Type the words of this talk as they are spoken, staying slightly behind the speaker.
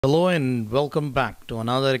Hello and welcome back to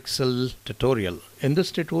another Excel tutorial. In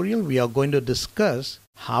this tutorial, we are going to discuss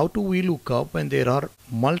how to VLOOKUP when there are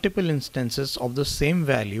multiple instances of the same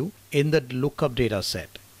value in the lookup data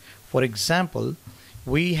set. For example,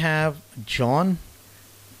 we have John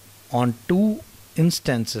on two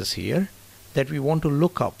instances here that we want to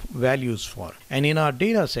look up values for. And in our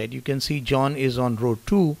data set, you can see John is on row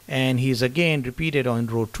 2 and he's again repeated on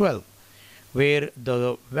row 12, where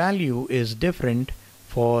the value is different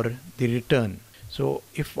for the return. So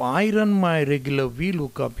if I run my regular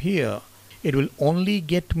VLOOKUP here, it will only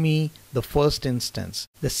get me the first instance.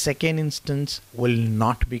 The second instance will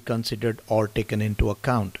not be considered or taken into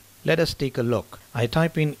account. Let us take a look. I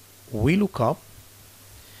type in VLOOKUP,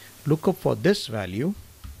 lookup for this value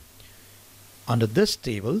under this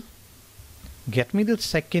table, get me the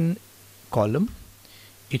second column.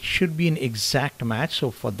 It should be an exact match,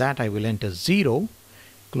 so for that I will enter 0,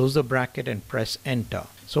 close the bracket and press enter.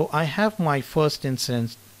 So I have my first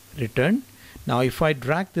instance returned. Now if I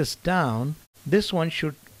drag this down, this one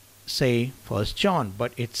should say first John,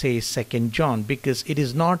 but it says second John because it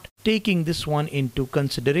is not taking this one into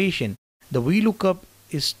consideration. The VLOOKUP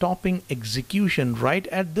is stopping execution right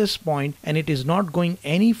at this point and it is not going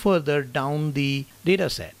any further down the data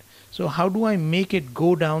set. So how do I make it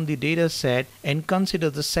go down the data set and consider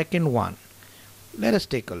the second one? Let us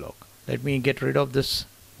take a look. Let me get rid of this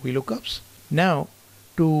VLOOKUPs. Now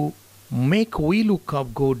to make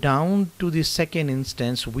VLOOKUP go down to the second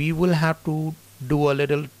instance, we will have to do a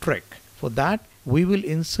little trick. For that, we will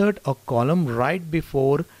insert a column right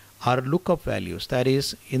before our lookup values. That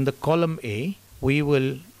is, in the column A, we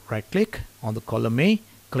will right click on the column A,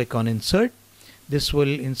 click on insert. This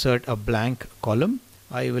will insert a blank column.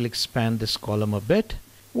 I will expand this column a bit.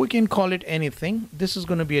 We can call it anything. This is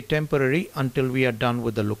going to be a temporary until we are done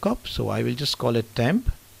with the lookup. So I will just call it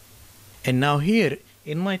temp. And now here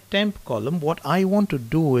in my temp column, what I want to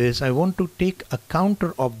do is I want to take a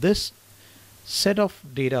counter of this set of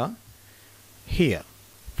data here.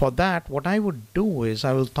 For that, what I would do is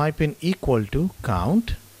I will type in equal to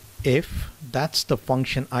CountIF. That's the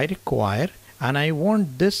function I require. And I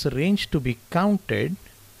want this range to be counted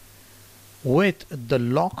with the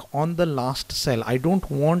lock on the last cell. I don't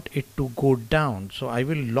want it to go down. So I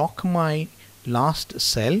will lock my last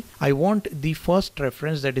cell. I want the first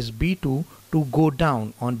reference, that is B2, to go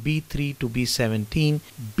down on B3 to B17,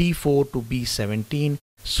 B4 to B17,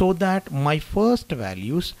 so that my first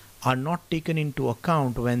values are not taken into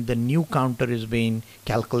account when the new counter is being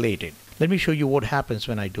calculated. Let me show you what happens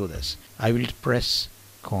when I do this. I will press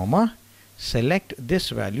comma, select this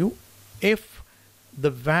value. If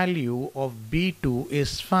the value of B2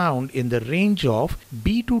 is found in the range of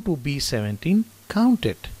B2 to B17, count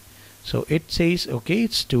it. So it says, okay,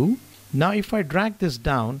 it's 2. Now if I drag this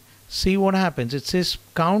down, see what happens. It says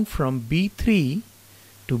count from B3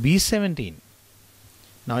 to B17.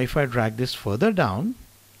 Now if I drag this further down,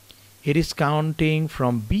 it is counting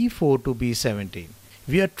from B4 to B17.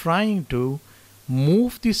 We are trying to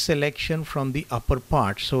move the selection from the upper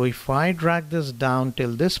part. So if I drag this down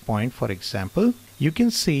till this point, for example, you can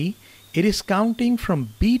see it is counting from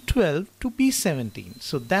B12 to B17.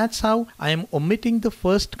 So that's how I am omitting the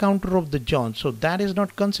first counter of the John. So that is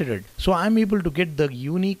not considered. So I'm able to get the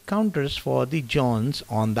unique counters for the Johns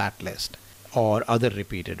on that list or other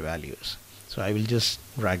repeated values. So I will just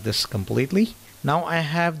drag this completely. Now I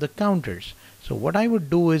have the counters. So what I would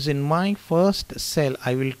do is in my first cell,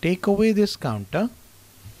 I will take away this counter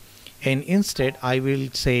and instead I will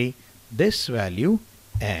say this value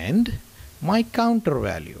and my counter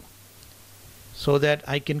value, so that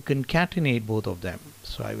I can concatenate both of them.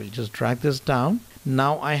 So I will just drag this down.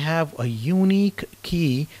 Now I have a unique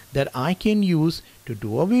key that I can use to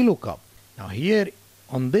do a VLOOKUP. Now here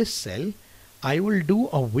on this cell, I will do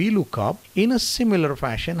a VLOOKUP in a similar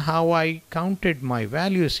fashion. How I counted my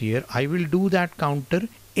values here, I will do that counter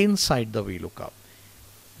inside the VLOOKUP.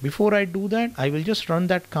 Before I do that, I will just run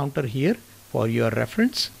that counter here for your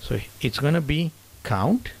reference. So it's going to be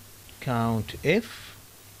CountIF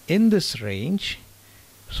in this range.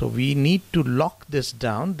 So we need to lock this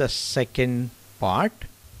down, the second part,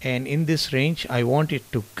 and in this range I want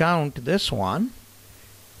it to count this one,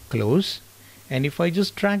 close, and if I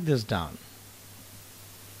just drag this down,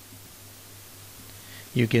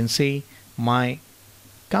 you can see my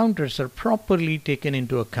counters are properly taken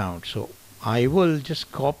into account. So I will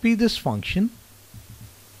just copy this function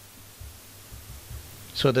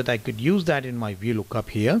so that I could use that in my VLOOKUP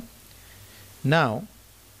here. Now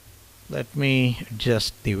let me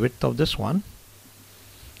adjust the width of this one.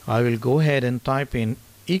 I will go ahead and type in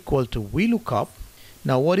equal to VLOOKUP.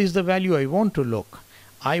 Now what is the value I want to look?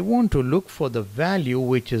 I want to look for the value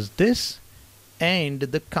which is this and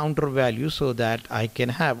the counter value so that I can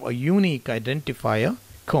have a unique identifier,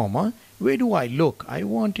 comma. Where do I look? I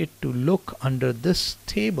want it to look under this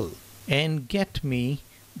table and get me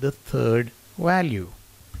the third value.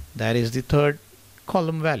 That is the third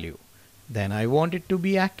column value. Then I want it to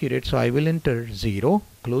be accurate, so I will enter 0,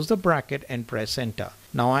 close the bracket and press enter.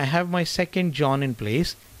 Now I have my second John in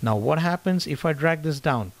place. Now what happens if I drag this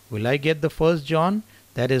down? Will I get the first John?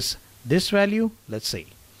 That is this value. Let's see.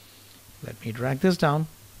 Let me drag this down.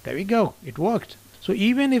 There we go. It worked. So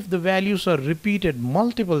even if the values are repeated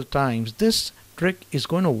multiple times, this trick is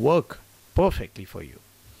going to work perfectly for you.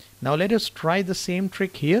 Now let us try the same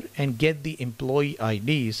trick here and get the employee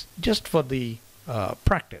IDs just for the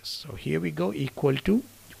practice. So here we go, equal to,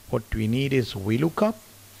 what we need is VLookup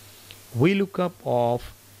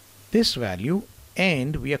of this value,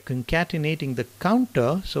 and we are concatenating the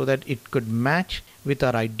counter so that it could match with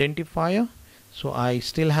our identifier. So I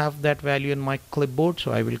still have that value in my clipboard,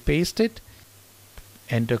 so I will paste it,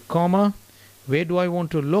 enter comma. Where do I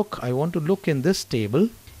want to look? I want to look in this table,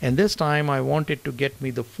 and this time I want it to get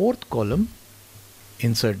me the fourth column.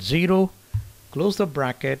 Insert 0, close the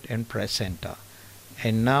bracket and press enter.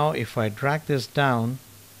 And now if I drag this down,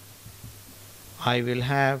 I will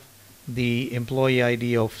have the employee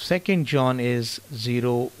ID of second John is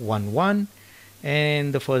 011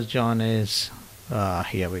 and the first John is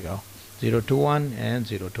here we go, 021 and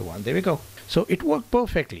 021. There we go. So it worked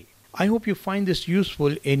perfectly. I hope you find this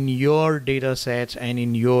useful in your data sets and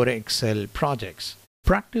in your Excel projects.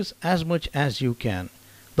 Practice as much as you can.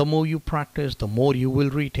 The more you practice, the more you will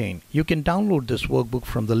retain. You can download this workbook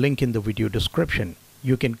from the link in the video description.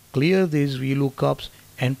 You can clear these VLookups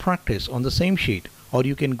and practice on the same sheet, or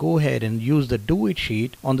you can go ahead and use the do it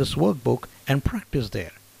sheet on this workbook and practice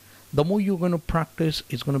there. The more you're going to practice,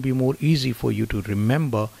 it's going to be more easy for you to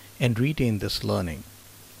remember and retain this learning.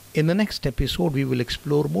 In the next episode, we will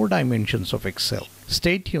explore more dimensions of Excel.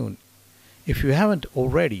 Stay tuned. If you haven't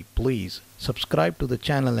already, please subscribe to the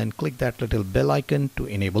channel and click that little bell icon to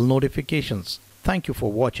enable notifications. Thank you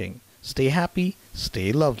for watching. Stay happy,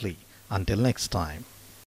 stay lovely. Until next time.